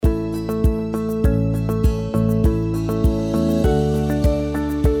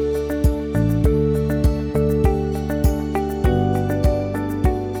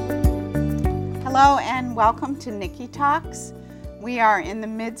welcome to Nikki Talks. We are in the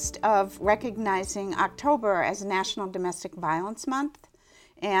midst of recognizing October as National Domestic Violence Month.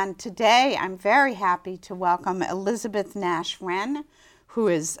 And today I'm very happy to welcome Elizabeth Nash-Wren, who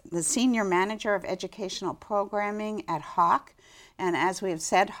is the Senior Manager of Educational Programming at HAWC. And as we have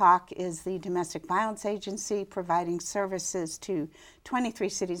said, HAWC is the domestic violence agency providing services to 23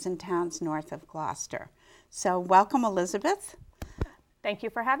 cities and towns north of Gloucester. So welcome, Elizabeth. Thank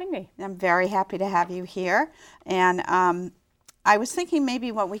you for having me. I'm very happy to have you here. And I was thinking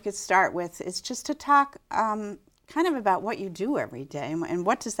maybe what we could start with is just to talk kind of about what you do every day and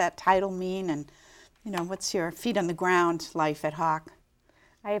what does that title mean, and what's your feet on the ground life at HAWC?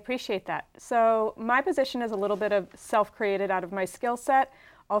 I appreciate that. So my position is a little bit of self-created out of my skill set,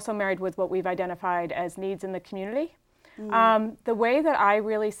 also married with what we've identified as needs in the community. The way that I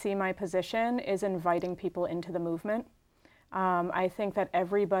really see my position is inviting people into the movement. I think that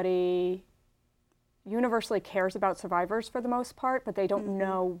everybody universally cares about survivors for the most part, but they don't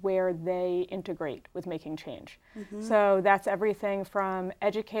know where they integrate with making change. So that's everything from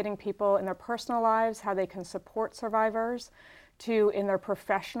educating people in their personal lives, how they can support survivors, to in their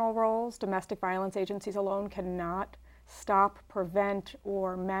professional roles. Domestic violence agencies alone cannot stop, prevent,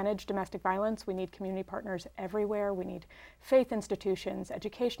 or manage domestic violence. We need community partners everywhere. We need faith institutions,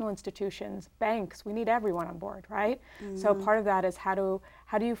 educational institutions, banks. We need everyone on board, right? So part of that is how do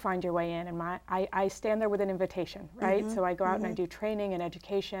you find your way in? And I stand there with an invitation, right? So I go out and I do training and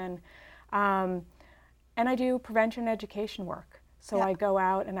education, and I do prevention and education work. So I go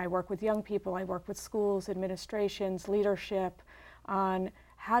out and I work with young people. I work with schools, administrations, leadership on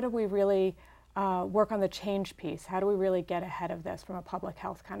how do we really work on the change piece. How do we really get ahead of this from a public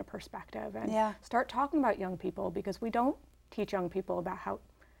health kind of perspective and start talking about young people, because we don't teach young people about how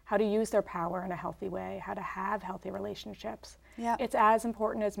to use their power in a healthy way, how to have healthy relationships. It's as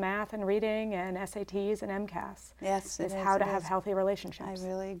important as math and reading and SATs and MCAS. Yes, is how to have healthy relationships. I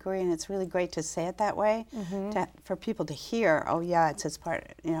really agree, and it's really great to say it that way, for people to hear, oh yeah, it's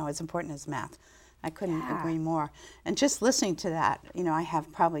as important as math. I couldn't agree more. And just listening to that, I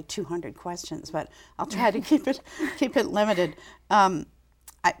have probably 200 questions, but I'll try to keep it limited.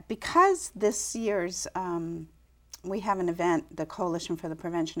 Because this year's we have an event, the Coalition for the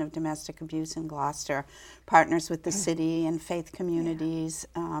Prevention of Domestic Abuse in Gloucester partners with the city and faith communities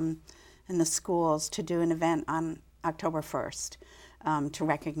and the schools to do an event on October 1st to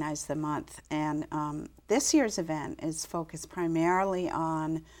recognize the month. And this year's event is focused primarily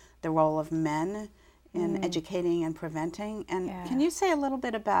on the role of men in educating and preventing. And can you say a little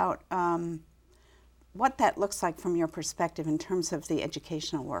bit about what that looks like from your perspective in terms of the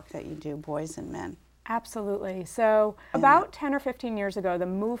educational work that you do, boys and men? Absolutely. So about 10 or 15 years ago, the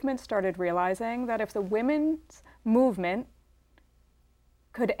movement started realizing that if the women's movement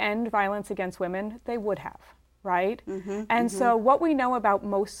could end violence against women, they would have, right? So what we know about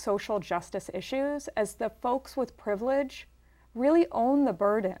most social justice issues is the folks with privilege really own the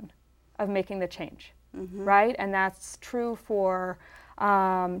burden of making the change, right? And that's true for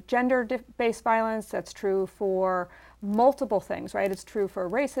gender-based violence, that's true for multiple things, right? It's true for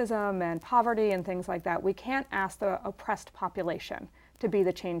racism and poverty and things like that. We can't ask the oppressed population to be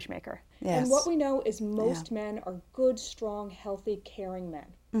the change maker. And what we know is most men are good, strong, healthy, caring men,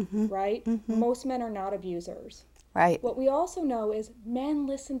 right? Most men are not abusers. Right. What we also know is men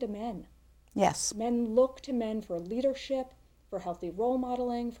listen to men. Yes. Men look to men for leadership, for healthy role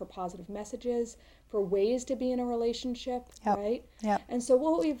modeling, for positive messages, for ways to be in a relationship, right? And so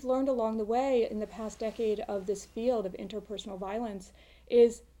what we've learned along the way in the past decade of this field of interpersonal violence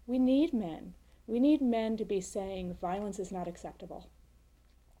is we need men. We need men to be saying violence is not acceptable.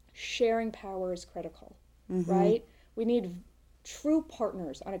 Sharing power is critical, right? We need true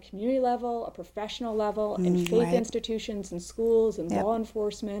partners on a community level, a professional level, in faith institutions and schools and law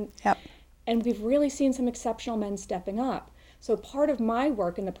enforcement. And we've really seen some exceptional men stepping up. So part of my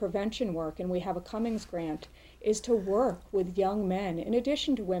work in the prevention work, and we have a Cummings grant, is to work with young men, in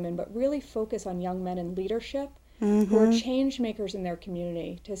addition to women, but really focus on young men in leadership who are change makers in their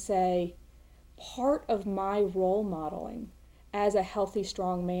community, to say, part of my role modeling as a healthy,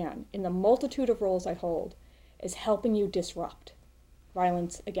 strong man, in the multitude of roles I hold, is helping you disrupt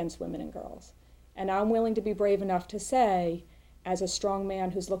violence against women and girls. And I'm willing to be brave enough to say, as a strong man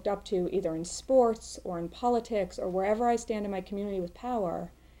who's looked up to either in sports or in politics or wherever I stand in my community with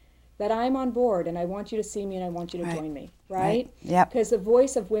power, that I'm on board and I want you to see me and I want you to join me, right? Because the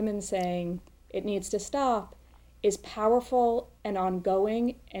voice of women saying it needs to stop is powerful and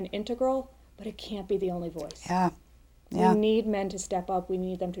ongoing and integral, but it can't be the only voice. We need men to step up. We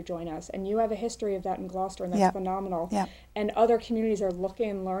need them to join us. And you have a history of that in Gloucester, and that's phenomenal. Yep. And other communities are looking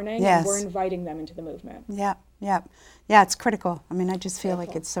and learning, and we're inviting them into the movement. Yeah, it's critical. I mean, I just feel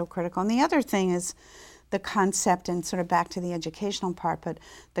like it's so critical. And the other thing is the concept, and sort of back to the educational part, but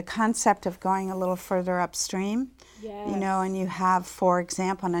the concept of going a little further upstream. Yes. You know, and you have, for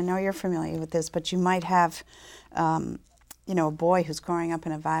example, and I know you're familiar with this, but you might have, you know, a boy who's growing up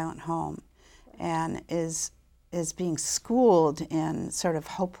in a violent home and is being schooled in sort of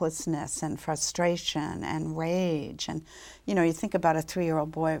hopelessness and frustration and rage. And, you know, you think about a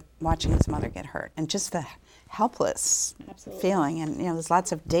 3-year-old boy watching his mother get hurt and just the helpless feeling. And, you know, there's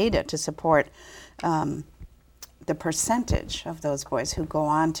lots of data to support the percentage of those boys who go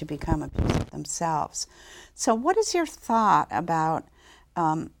on to become abusive themselves. So what is your thought about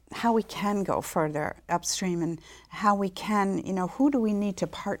how we can go further upstream, and how we can, you know, who do we need to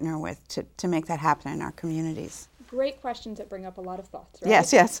partner with to make that happen in our communities? Great questions that bring up a lot of thoughts, right?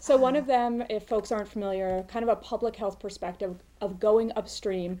 Yes. So one of them, if folks aren't familiar, kind of a public health perspective of going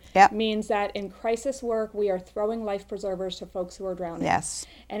upstream means that in crisis work, we are throwing life preservers to folks who are drowning. Yes.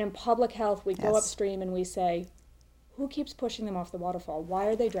 And in public health, we go upstream and we say, who keeps pushing them off the waterfall? Why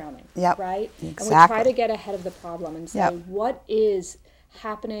are they drowning? Yep. Right? Exactly. And we try to get ahead of the problem and say, what is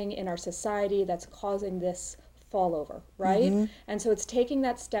happening in our society that's causing this fall over, right? Mm-hmm. And so it's taking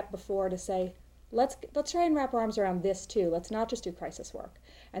that step before to say, let's try and wrap our arms around this too. Let's not just do crisis work.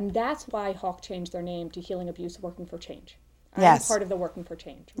 And that's why Hawk changed their name to Healing Abuse Working for Change. I'm part of the Working for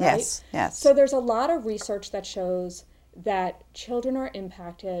Change, right? Yes. So there's a lot of research that shows that children are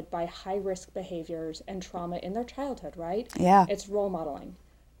impacted by high-risk behaviors and trauma in their childhood, right? Yeah. It's role modeling.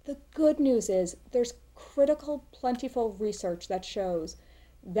 The good news is there's critical, plentiful research that shows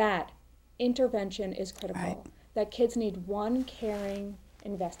that intervention is critical, that kids need one caring,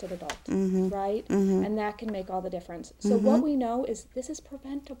 invested adult, right? Mm-hmm. And that can make all the difference. So what we know is this is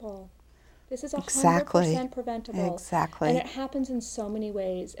preventable. This is 100% preventable. Exactly. And it happens in so many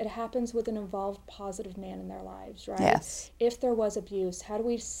ways. It happens with an involved positive man in their lives, right? Yes. If there was abuse, how do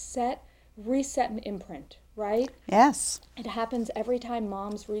we reset an imprint, right? Yes. It happens every time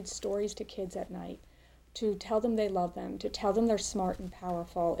moms read stories to kids at night, to tell them they love them, to tell them they're smart and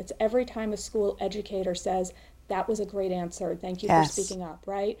powerful. It's every time a school educator says, that was a great answer, thank you for speaking up,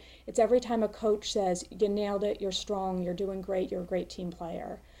 right? It's every time a coach says, you nailed it, you're strong, you're doing great, you're a great team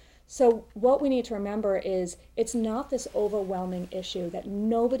player. So what we need to remember is it's not this overwhelming issue that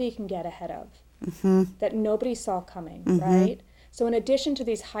nobody can get ahead of, that nobody saw coming, right? So in addition to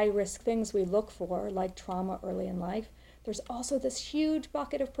these high-risk things we look for, like trauma early in life, there's also this huge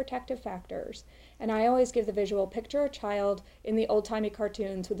bucket of protective factors. And I always give the visual, picture a child in the old-timey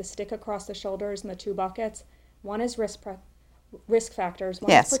cartoons with a stick across the shoulders and the two buckets. One is risk factors,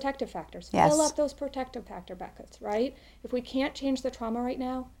 one is protective factors. Fill up those protective factor buckets, right? If we can't change the trauma right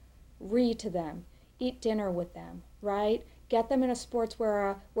now, read to them, eat dinner with them, right? Get them in a sports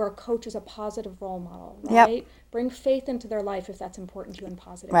where a coach is a positive role model, right? Yep. Bring faith into their life if that's important to you and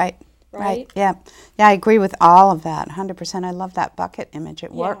positive. Right. Yeah, I agree with all of that, 100%. I love that bucket image.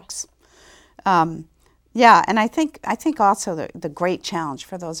 It works. Yeah, and I think also the great challenge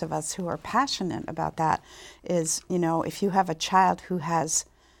for those of us who are passionate about that is, you know, if you have a child who has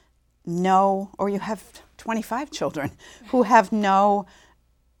or you have 25 children who have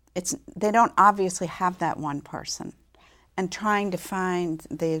they don't obviously have that one person, and trying to find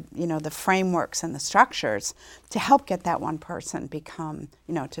the frameworks and the structures to help get that one person become,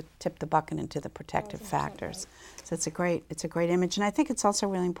 to tip the bucket into the protective factors. Right. So it's a great image. And I think it's also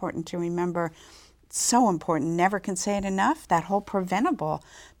really important to remember, so important, never can say it enough, that whole preventable,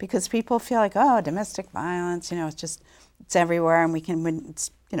 because people feel like, oh, domestic violence, it's everywhere, and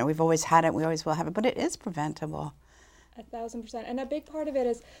we've always had it, we always will have it, but it is preventable. 1,000%. And a big part of it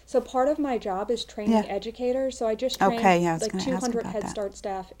is, so part of my job is training educators. So I just trained 200 Head Start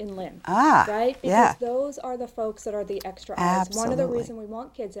staff in Lynn. Right? Because those are the folks that are the extra eyes. One of the reasons we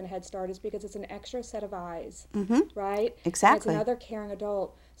want kids in Head Start is because it's an extra set of eyes. Right? Exactly. And it's another caring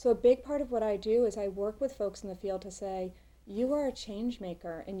adult. So a big part of what I do is I work with folks in the field to say, you are a change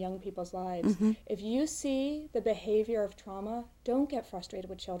maker in young people's lives. If you see the behavior of trauma, don't get frustrated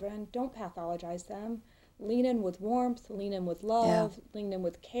with children. Don't pathologize them. Lean in with warmth, lean in with love, lean in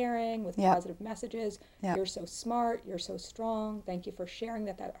with caring, with positive messages. You're so smart, you're so strong. Thank you for sharing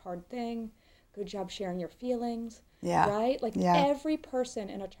that hard thing. Good job sharing your feelings. Right? Every person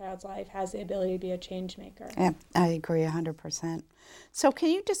in a child's life has the ability to be a change maker. Yeah, I agree 100%. So can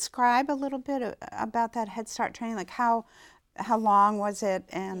you describe a little bit about that Head Start training? Like how long was it,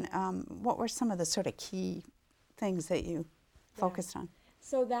 and what were some of the sort of key things that you focused on?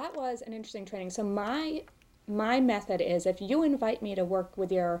 So that was an interesting training. So my my method is, if you invite me to work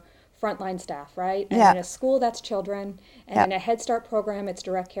with your frontline staff, right? And Yeah. in a school, that's children, and Yeah. in a Head Start program, it's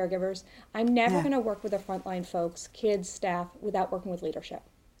direct caregivers. I'm never Yeah. going to work with the frontline folks, kids, staff, without working with leadership.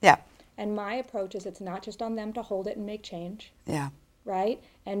 Yeah. And my approach is, it's not just on them to hold it and make change, Yeah. right?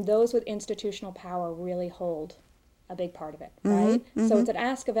 And those with institutional power really hold a big part of it, right? So it's an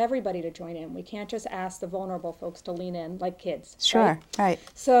ask of everybody to join in. We can't just ask the vulnerable folks to lean in like kids. Sure. Right.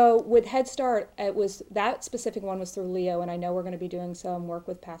 So with Head Start, it was, that specific one was through Leo, and I know we're going to be doing some work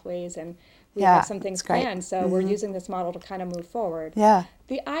with Pathways, and we Yeah, have some things that's great. planned. So we're using this model to kind of move forward. Yeah.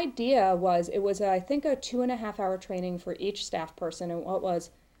 The idea was, it was, I think, a 2.5-hour training for each staff person, and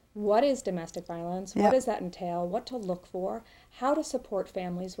what is domestic violence? Yep. What does that entail? What to look for? How to support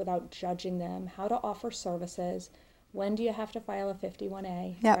families without judging them? How to offer services? When do you have to file a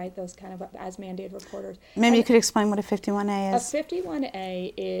 51A, Yep. right? Those kind of as mandated reporters. Maybe And you could explain what a 51A a is.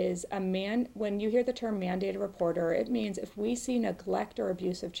 51A is when you hear the term mandated reporter, it means if we see neglect or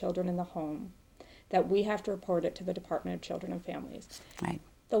abuse of children in the home, that we have to report it to the Department of Children and Families. Right.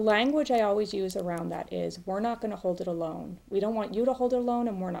 The language I always use around that is, we're not going to hold it alone. We don't want you to hold it alone,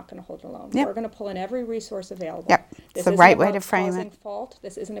 and we're not going to hold it alone. Yep. We're going to pull in every resource available. Yep. This It's the isn't right way about to frame causing it. fault.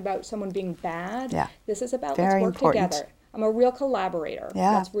 This isn't about someone being bad. Yeah. This is about, Very let's work important. together. I'm a real collaborator.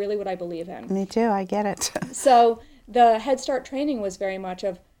 Yeah. That's really what I believe in. Me too. I get it. So the Head Start training was very much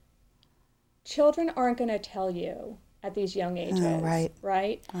of, children aren't going to tell you at these young ages, right.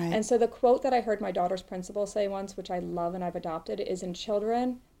 right? And so the quote that I heard my daughter's principal say once, which I love and I've adopted, is, in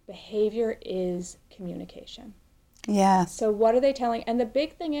children, behavior is communication. Yes. So what are they telling? And the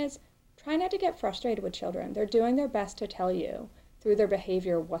big thing is, try not to get frustrated with children. They're doing their best to tell you through their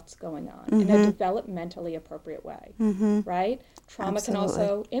behavior what's going on in a developmentally appropriate way, right? Trauma Absolutely. can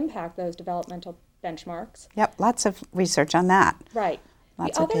also impact those developmental benchmarks. Yep. Lots of research on that. Right.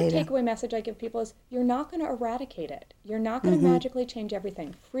 Lots The of other data. takeaway message I give people is, you're not going to eradicate it. You're not going to magically change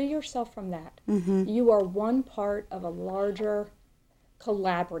everything. Free yourself from that. You are one part of a larger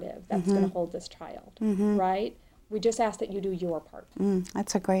collaborative that's going to hold this child, right? We just ask that you do your part,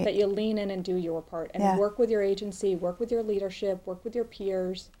 That's a great. that you lean in and do your part, and Yeah. work with your agency, work with your leadership, work with your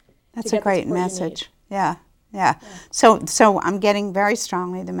peers. That's to a get the great support you need. message. Yeah. So I'm getting very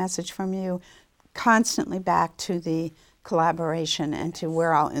strongly the message from you, constantly back to the collaboration and to,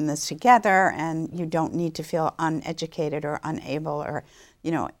 we're all in this together, and you don't need to feel uneducated or unable or,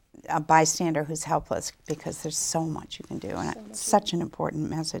 a bystander who's helpless, because there's so much you can do, and it's such an important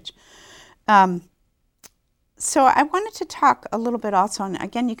message. So I wanted to talk a little bit also, and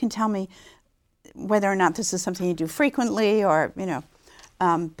again, you can tell me whether or not this is something you do frequently or,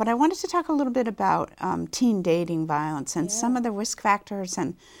 but I wanted to talk a little bit about teen dating violence and some of the risk factors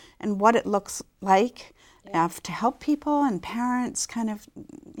and what it looks like to help people and parents kind of,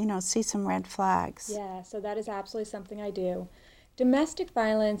 see some red flags. Yeah, so that is absolutely something I do. Domestic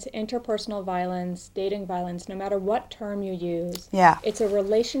violence, interpersonal violence, dating violence, no matter what term you use, it's a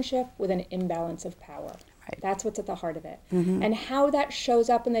relationship with an imbalance of power. Right. That's what's at the heart of it. And how that shows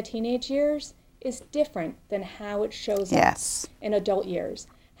up in the teenage years is different than how it shows up in adult years.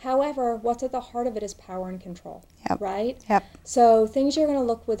 However, what's at the heart of it is power and control, right? Yep. So things you're going to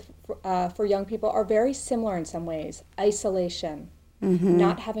look with for young people are very similar in some ways. Isolation,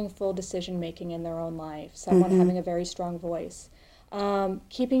 not having full decision making in their own life, someone having a very strong voice,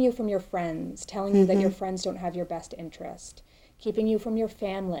 keeping you from your friends, telling you that your friends don't have your best interest, keeping you from your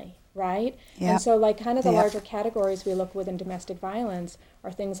family, right? And so like kind of the larger categories we look with in domestic violence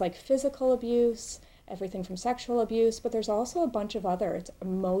are things like physical abuse, everything from sexual abuse, but there's also a bunch of other. It's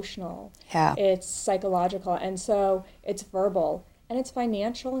emotional, it's psychological, and so it's verbal, and it's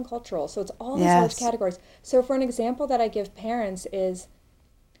financial and cultural. So it's all these large categories. So for an example that I give parents is,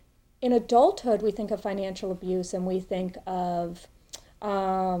 in adulthood, we think of financial abuse and we think of,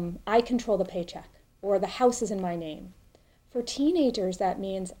 I control the paycheck, or the house is in my name. For teenagers, that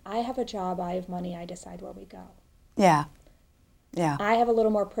means I have a job, I have money, I decide where we go. Yeah. I have a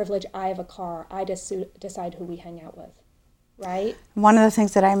little more privilege, I have a car, I decide who we hang out with, right? One of the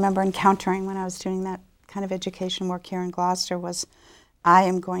things that I remember encountering when I was doing that kind of education work here in Gloucester was, I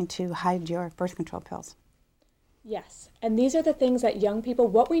am going to hide your birth control pills. Yes, and these are the things that young people,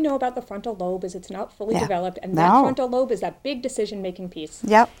 what we know about the frontal lobe is it's not fully developed, and that frontal lobe is that big decision-making piece.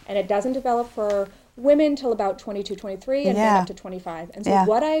 And it doesn't develop for women till about 22, 23, and then up to 25. And so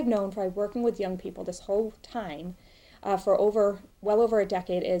what I've known by working with young people this whole time, for well over a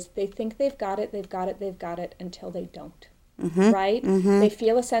decade, is they think they've got it until they don't. right? They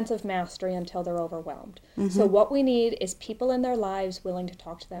feel a sense of mastery until they're overwhelmed. So what we need is people in their lives willing to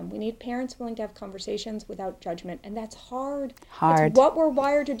talk to them. We need parents willing to have conversations without judgment, and that's hard. It's what we're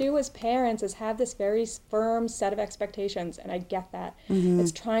wired to do as parents, is have this very firm set of expectations, and I get that.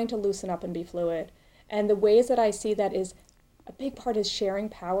 It's trying to loosen up and be fluid. And the ways that I see that is, a big part is sharing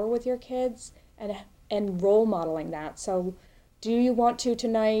power with your kids and role modeling that. So do you want to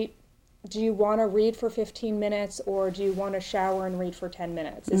tonight, do you want to read for 15 minutes, or do you want to shower and read for 10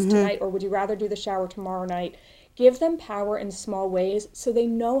 minutes? Is tonight, or would you rather do the shower tomorrow night? Give them power in small ways so they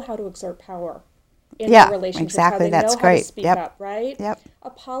know how to exert power in their relationships. Exactly. How they That's know great. how to speak up, right? Yep.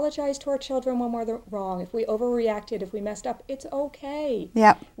 Apologize to our children when we're wrong. If we overreacted, if we messed up, it's okay.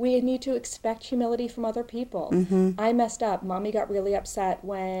 Yep. We need to expect humility from other people. I messed up. Mommy got really upset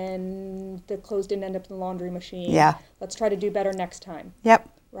when the clothes didn't end up in the laundry machine. Yeah. Let's try to do better next time. Yep.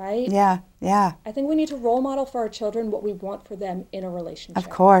 Right? Yeah. Yeah. I think we need to role model for our children what we want for them in a relationship. Of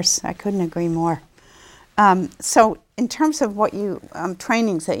course. I couldn't agree more. So in terms of what you,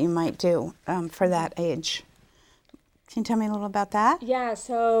 trainings that you might do for that age, can you tell me a little about that? Yeah,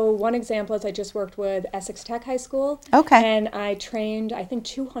 so one example is I just worked with Essex Tech High School. Okay. And I trained, I think,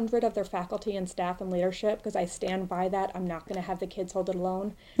 200 of their faculty and staff in leadership, because I stand by that. I'm not going to have the kids hold it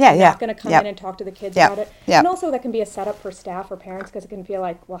alone. I'm not going to come in and talk to the kids about it. And also that can be a setup for staff or parents, because it can feel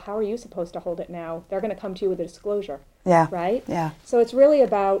like, well, how are you supposed to hold it now? They're going to come to you with a disclosure. Yeah. Right? Yeah. So it's really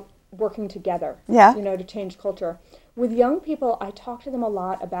about working together, Yeah. you know, to change culture. With young people, I talk to them a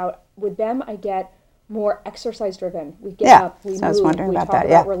lot about, with them, I get more exercise driven. We get up, we So I was move, wondering we about talk that.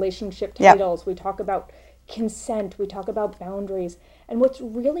 about relationship titles, we talk about consent, we talk about boundaries. And what's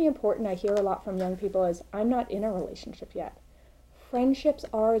really important, I hear a lot from young people, is I'm not in a relationship yet. Friendships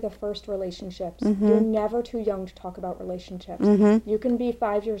are the first relationships. You're never too young to talk about relationships. You can be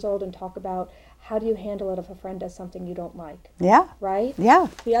 5 years old and talk about how do you handle it if a friend does something you don't like. Yeah. Right? Yeah.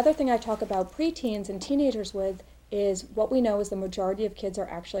 The other thing I talk about preteens and teenagers with is what we know is the majority of kids are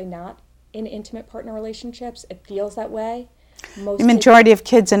actually not in intimate partner relationships. It feels that way. Most The majority of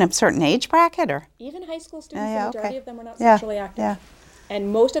kids in a certain age bracket, or? even high school students, yeah, the majority okay. of them are not Yeah, sexually active. yeah.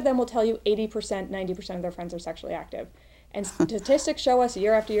 And most of them will tell you 80%, 90% of their friends are sexually active. And statistics show us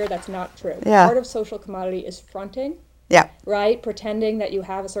year after year that's not true. Yeah. Part of social commodity is fronting, Yeah. right? Pretending that you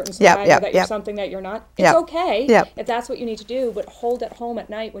have a certain Yep, swag yep, or that you're yep. something that you're not. It's Yep. okay Yep. if that's what you need to do, but hold at home at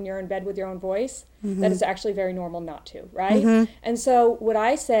night when you're in bed with your own voice. That is actually very normal not to, right? And so what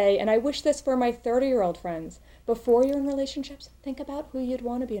I say, and I wish this for my 30-year-old friends, before you're in relationships, think about who you'd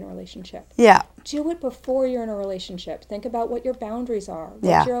want to be in a relationship. Yeah. Do it before you're in a relationship. Think about what your boundaries are, what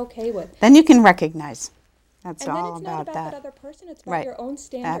Yeah. you're okay with. Then you can recognize. That's And then all it's not about that. that other person, it's about Right. your own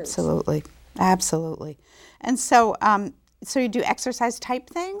standards. Absolutely. Absolutely. And so, so you do exercise type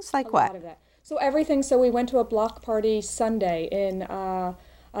things? Like A what? lot of that. So everything, so we went to a block party Sunday in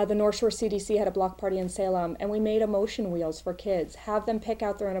the North Shore CDC had a block party in Salem, and we made emotion wheels for kids. Have them pick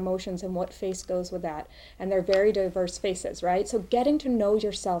out their own emotions and what face goes with that. And they're very diverse faces, right? So getting to know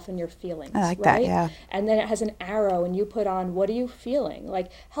yourself and your feelings, I like right? that, yeah. And then it has an arrow, and you put on, what are you feeling?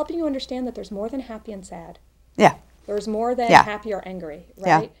 Like helping you understand that there's more than happy and sad. Yeah. There's more than Yeah. happy or angry,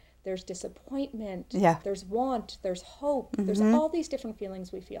 Yeah. right? There's disappointment, Yeah. there's want, there's hope, there's all these different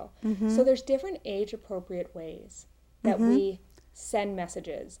feelings we feel. So there's different age-appropriate ways that we send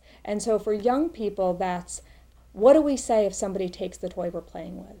messages. And so for young people, that's, what do we say if somebody takes the toy we're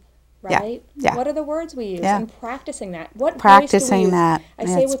playing with? Yeah. Right? Yeah. What are the words we use? Yeah. And practicing that. What voice do Practicing we use? that. I Yeah,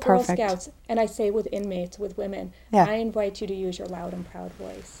 say it's with Girl perfect. Scouts, and I say with inmates, with women, Yeah. I invite you to use your loud and proud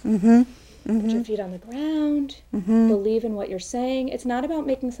voice. Put your feet on the ground. Believe in what you're saying. It's not about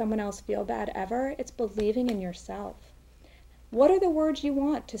making someone else feel bad ever. It's believing in yourself. What are the words you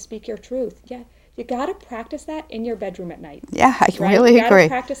want to speak your truth? Yeah, you got to practice that in your bedroom at night. Yeah, I Right? really you got agree. to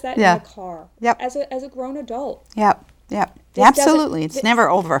practice that Yeah. in the car. Yep. As a grown adult. Yep. Yep. This doesn't- Absolutely. It's never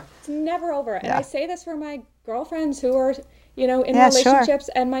over. It's never over. And Yeah. I say this for my girlfriends who are, in Yeah, sure. relationships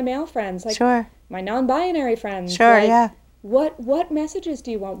and my male friends, like Sure. my non-binary friends. Sure, like, yeah. What messages do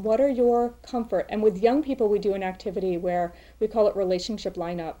you want? What are your comfort? And with young people, we do an activity where we call it relationship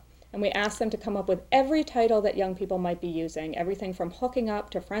lineup. And we ask them to come up with every title that young people might be using. Everything from hooking up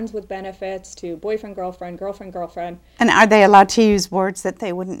to friends with benefits to boyfriend, girlfriend, girlfriend, girlfriend. And are they allowed to use words that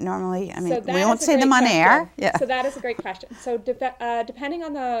they wouldn't normally? I mean, that we won't is a say them great on air. question. Yeah. So that is a great question. So depending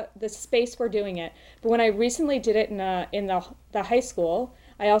on the space we're doing it, but when I recently did it in the high school,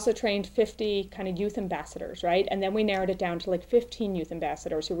 I also trained 50 kind of youth ambassadors, right? And then we narrowed it down to like 15 youth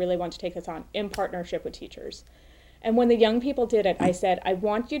ambassadors who really want to take this on in partnership with teachers. And when the young people did it, I said, I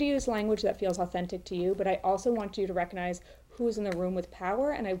want you to use language that feels authentic to you, but I also want you to recognize who's in the room with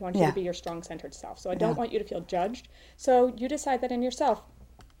power, and I want you to be your strong-centered self. So I don't want you to feel judged. So you decide that in yourself.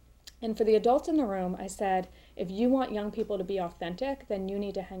 And for the adults in the room, I said, if you want young people to be authentic, then you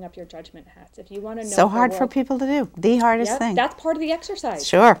need to hang up your judgment hats. If you want to know so hard for people to do, the hardest thing. That's part of the exercise.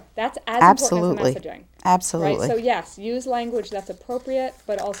 Sure. That's as important as the messaging. Absolutely. Right? So yes, use language that's appropriate,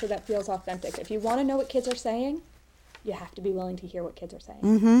 but also that feels authentic. If you want to know what kids are saying, you have to be willing to hear what kids are saying.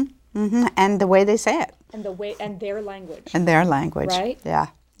 Mm-hmm. Mm-hmm. And the way they say it. And their language. And their language. Right? Yeah.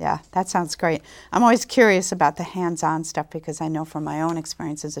 Yeah, that sounds great. I'm always curious about the hands-on stuff because I know from my own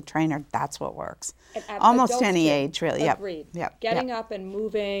experience as a trainer, that's what works. Almost any age, really. Agreed. Yep. Getting up and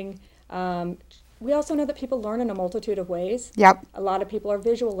moving. We also know that people learn in a multitude of ways. Yep. A lot of people are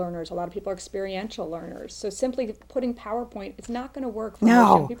visual learners. A lot of people are experiential learners. So simply putting PowerPoint, it's not going to work for most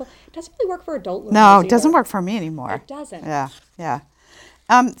young people. It doesn't really work for adult learners No, it doesn't work for me anymore. It doesn't. Yeah, yeah.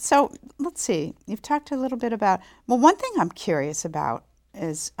 So let's see. You've talked a little bit about, well, one thing I'm curious about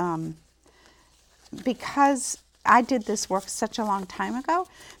is because I did this work such a long time ago,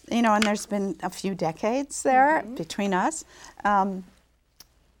 and there's been a few decades there between us. How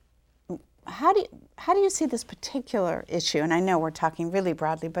do you see this particular issue? And I know we're talking really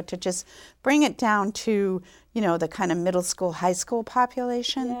broadly, but to just bring it down to, the kind of middle school, high school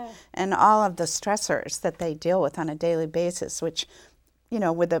population and all of the stressors that they deal with on a daily basis, which,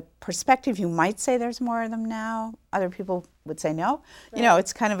 with a perspective, you might say there's more of them now. Other people would say no. Right.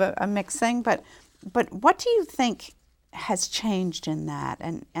 It's kind of a mixed thing. But what do you think has changed in that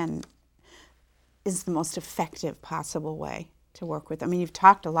and is the most effective possible way to work with? I mean, you've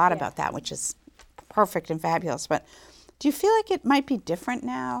talked a lot about that, which is perfect and fabulous. But do you feel like it might be different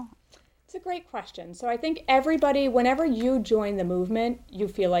now? It's a great question. So I think everybody, whenever you join the movement, you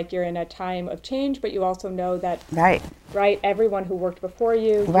feel like you're in a time of change, but you also know that, right? Everyone who worked before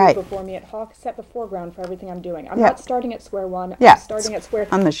you before me at Hawk, set the foreground for everything I'm doing. I'm not starting at square one. I'm starting at square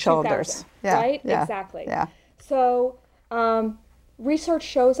on the shoulders. Right? Yeah. Exactly. Yeah. So research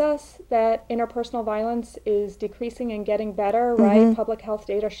shows us that interpersonal violence is decreasing and getting better, right? Public health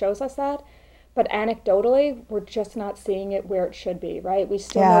data shows us that. But anecdotally, we're just not seeing it where it should be, right? We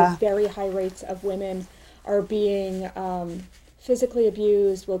still know very high rates of women are being physically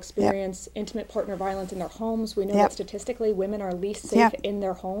abused, will experience intimate partner violence in their homes. We know that statistically women are least safe in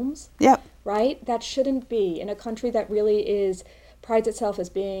their homes, right? That shouldn't be. In a country that really prides itself as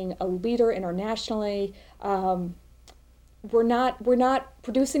being a leader internationally, we're not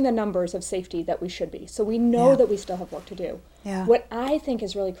producing the numbers of safety that we should be. So we know that we still have work to do. Yeah. What I think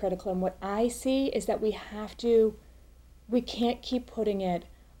is really critical and what I see is that we can't keep putting it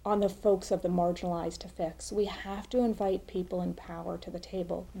on the folks of the marginalized to fix. We have to invite people in power to the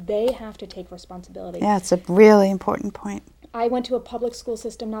table. They have to take responsibility. Yeah, it's a really important point. I went to a public school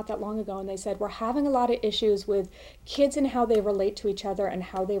system not that long ago, and they said, we're having a lot of issues with kids and how they relate to each other and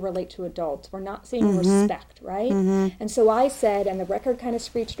how they relate to adults. We're not seeing respect, right? And so I said, and the record kind of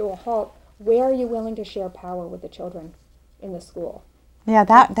screeched to a halt, where are you willing to share power with the children in the school? Yeah,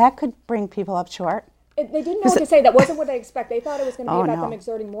 that could bring people up short. They didn't know what to say. That wasn't what they expect. They thought it was going to be about them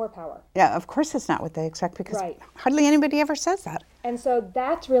exerting more power. Yeah, of course it's not what they expect because hardly anybody ever says that. And so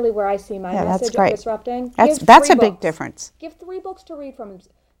that's really where I see my message of disrupting. That's a big difference. Give 3 books to read from.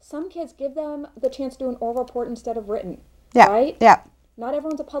 Some kids, give them the chance to do an oral report instead of written. Right? Yeah. Not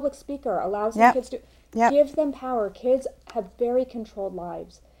everyone's a public speaker. Allow some kids to. Give them power. Kids have very controlled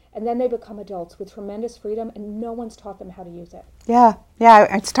lives. And then they become adults with tremendous freedom, and no one's taught them how to use it. Yeah.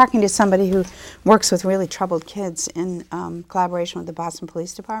 I was talking to somebody who works with really troubled kids in collaboration with the Boston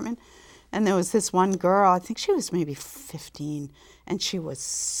Police Department. And there was this one girl, I think she was maybe 15, and she was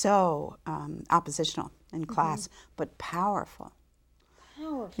so oppositional in class, but powerful.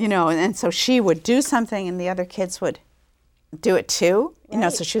 And so she would do something, and the other kids would do it too.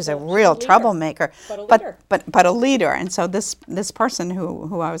 So she was a real troublemaker, but a leader. And so this person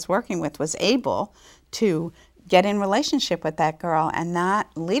who I was working with was able to get in relationship with that girl, and that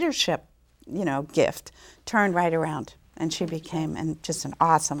leadership, gift turned right around. And she became just an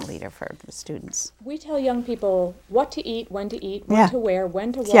awesome leader for the students. We tell young people what to eat, when to wear,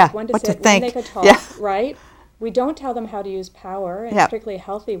 when to walk, when to sit, when they could talk, right? We don't tell them how to use power in a strictly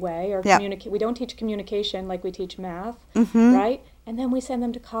healthy way, or communicate. We don't teach communication like we teach math, right? And then we send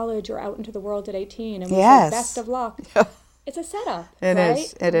them to college or out into the world at 18, and we say, best of luck. It's a setup,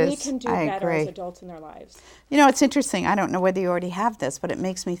 right? It is. We can do better as adults in their lives. It's interesting. I don't know whether you already have this, but it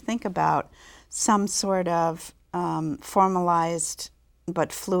makes me think about some sort of formalized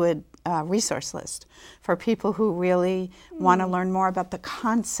but fluid resource list for people who really want to learn more about the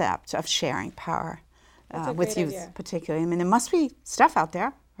concept of sharing power. With youth particularly. I mean, there must be stuff out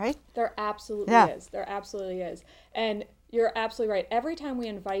there, right? There absolutely is. There absolutely is. And, You're absolutely right. Every time we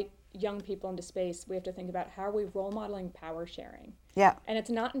invite young people into space, we have to think about how are we role modeling power sharing. Yeah. And it's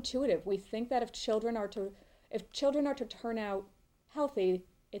not intuitive. We think that if children are to turn out healthy,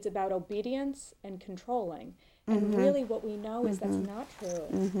 it's about obedience and controlling. And really what we know is that's not true.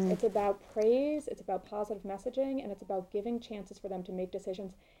 It's about praise, it's about positive messaging, and it's about giving chances for them to make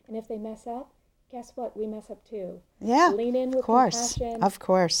decisions. And if they mess up, guess what? We mess up too. Yeah, Lean in with of course. compassion. Of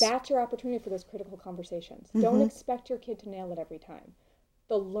course. That's your opportunity for those critical conversations. Don't expect your kid to nail it every time.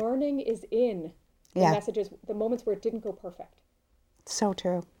 The learning is in the messages, the moments where it didn't go perfect. So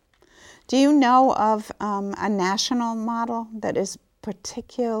true. Do you know of a national model that is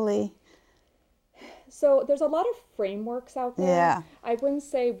particularly... So there's a lot of frameworks out there. Yeah. I wouldn't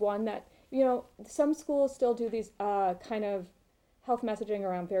say one that, some schools still do these kind of health messaging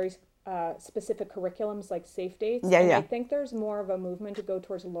around very specific curriculums like safe dates. Yeah, and I think there's more of a movement to go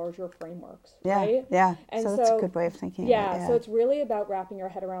towards larger frameworks, Yeah, right? yeah. And so that's a good way of thinking of it. So it's really about wrapping your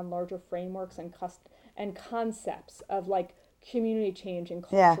head around larger frameworks and concepts of like community change and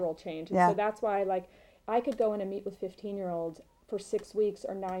cultural change. And so that's why like I could go in and meet with 15-year-olds for 6 weeks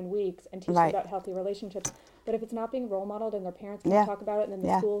or 9 weeks and teach them about healthy relationships. But if it's not being role modeled and their parents can't talk about it, and then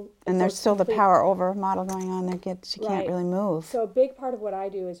the school... And there's still the power over model going on. Their kids, you can't really move. So a big part of what I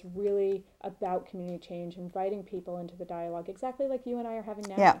do is really about community change, inviting people into the dialogue, exactly like you and I are having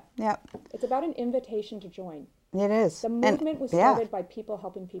now. Yeah, yeah. It's about an invitation to join. It is. The movement was started by people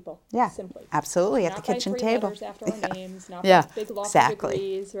helping people, simply. Absolutely, at not the kitchen by table. Letters after our names, not by big lofty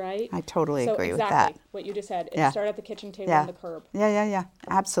degrees, right? I totally agree with that. Exactly, what you just said. It started at the kitchen table on the curb. Yeah,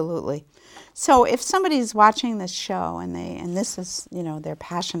 absolutely. So if somebody's watching this show and this is, their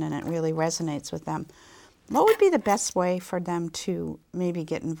passion and it really resonates with them, what would be the best way for them to maybe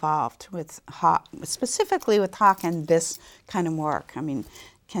get involved with Hawk, specifically with Hawk and this kind of work? I mean,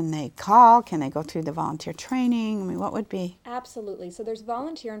 can they call? Can they go through the volunteer training? I mean, what would be? Absolutely. So there's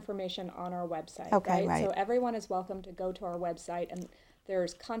volunteer information on our website. Okay, right. So everyone is welcome to go to our website, and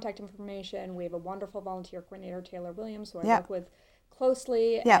there's contact information. We have a wonderful volunteer coordinator, Taylor Williams, who I work with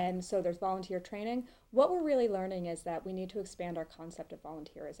closely, and so there's volunteer training. What we're really learning is that we need to expand our concept of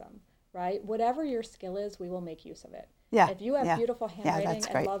volunteerism, right? Whatever your skill is, we will make use of it. Yeah. If you have beautiful handwriting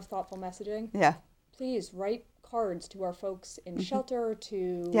and love thoughtful messaging, please write cards to our folks in shelter,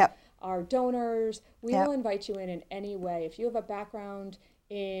 to our donors. We will invite you in any way. If you have a background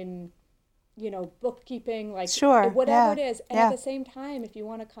in, bookkeeping, like whatever it is. And at the same time, if you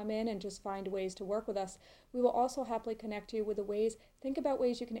want to come in and just find ways to work with us, we will also happily connect you with think about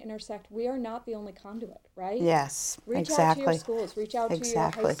ways you can intersect. We are not the only conduit, right? Yes, Reach out to your schools, reach out to your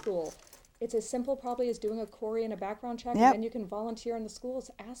high school. It's as simple probably as doing a query and a background check, and then you can volunteer in the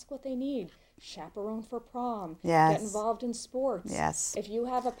schools, ask what they need, chaperone for prom, get involved in sports. Yes. If you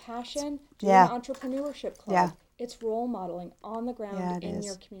have a passion, do an entrepreneurship club. Yeah. It's role modeling on the ground in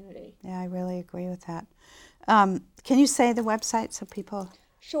your community. Yeah, I really agree with that. Can you say the website so people...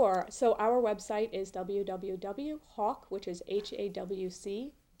 Sure. So our website is www.hawk, which is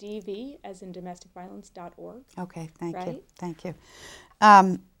HAWC, DV, as in domesticviolence.org. Okay, thank you. Right? Thank you.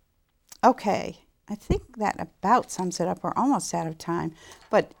 Okay, I think that about sums it up. We're almost out of time.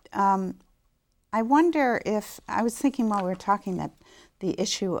 But I wonder if, I was thinking while we were talking that the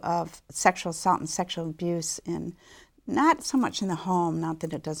issue of sexual assault and sexual abuse in, not so much in the home, not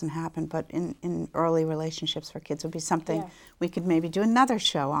that it doesn't happen, but in early relationships for kids would be something we could maybe do another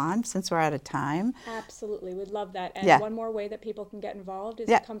show on, since we're out of time. Absolutely, we'd love that. And one more way that people can get involved is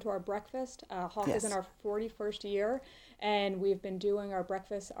to come to our breakfast. Hawk is in our 41st year, and we've been doing our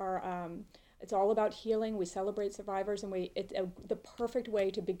breakfast, it's all about healing. We celebrate survivors, and it's the perfect way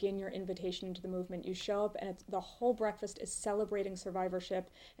to begin your invitation into the movement. You show up, and the whole breakfast is celebrating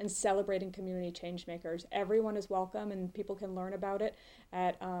survivorship and celebrating community change makers. Everyone is welcome, and people can learn about it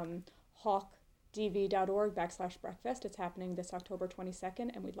at hawkdv.org/breakfast. It's happening this October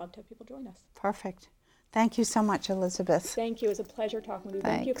 22nd, and we'd love to have people join us. Perfect. Thank you so much, Elizabeth. Thank you. It was a pleasure talking with you.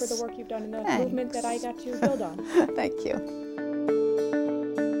 Thanks. Thank you for the work you've done in the movement that I got to build on. Thank you.